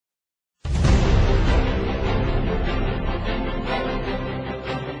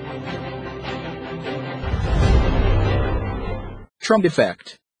Trump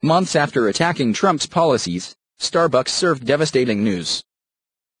effect. Months after attacking Trump's policies, Starbucks served devastating news.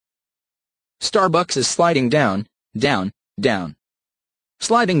 Starbucks is sliding down.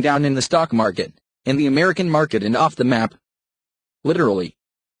 Sliding down in the stock market, in the American market, and off the map. Literally.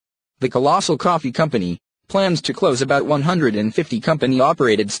 The colossal coffee company plans to close about 150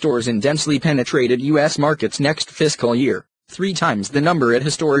 company-operated stores in densely penetrated U.S. markets next fiscal year, 3 times the number it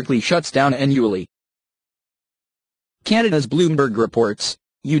historically shuts down annually. Canada's Bloomberg reports,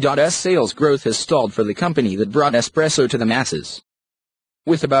 U.S. sales growth has stalled for the company that brought espresso to the masses.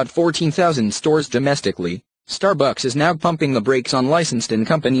 With about 14,000 stores domestically, Starbucks is now pumping the brakes on licensed and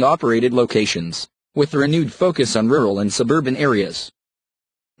company-operated locations, with a renewed focus on rural and suburban areas.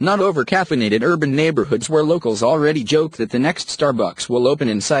 Not over-caffeinated urban neighborhoods where locals already joke that the next Starbucks will open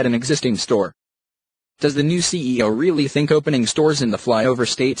inside an existing store. Does the new CEO really think opening stores in the flyover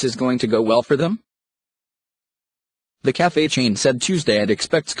states is going to go well for them? The cafe chain said Tuesday it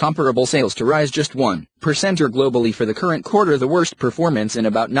expects comparable sales to rise just 1% globally for the current quarter, the worst performance in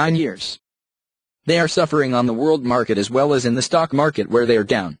about 9 years. They are suffering on the world market as well as in the stock market where they are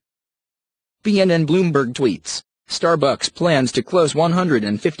down. BNN Bloomberg tweets, Starbucks plans to close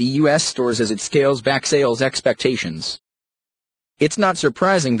 150 U.S. stores as it scales back sales expectations. It's not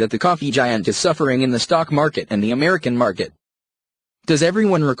surprising that the coffee giant is suffering in the stock market and the American market. Does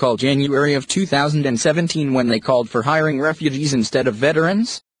everyone recall January of 2017 when they called for hiring refugees instead of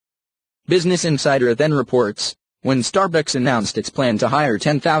veterans? Business Insider then reports, when Starbucks announced its plan to hire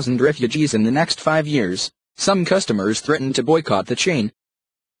 10,000 refugees in the next 5 years, some customers threatened to boycott the chain.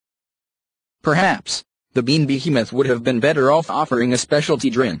 Perhaps the bean behemoth would have been better off offering a specialty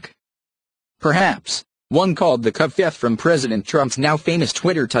drink. Perhaps one called the Covfefe from President Trump's now famous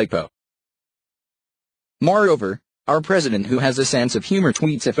Twitter typo. Moreover, our president, who has a sense of humor,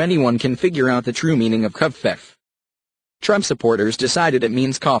 tweets if anyone can figure out the true meaning of Covfefe. Trump supporters decided it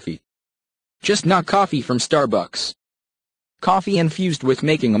means coffee. Just not coffee from Starbucks. Coffee infused with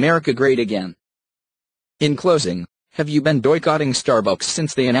making America great again. In closing, have you been boycotting Starbucks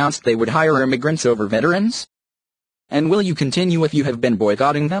since they announced they would hire immigrants over veterans? And will you continue if you have been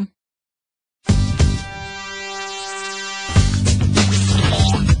boycotting them?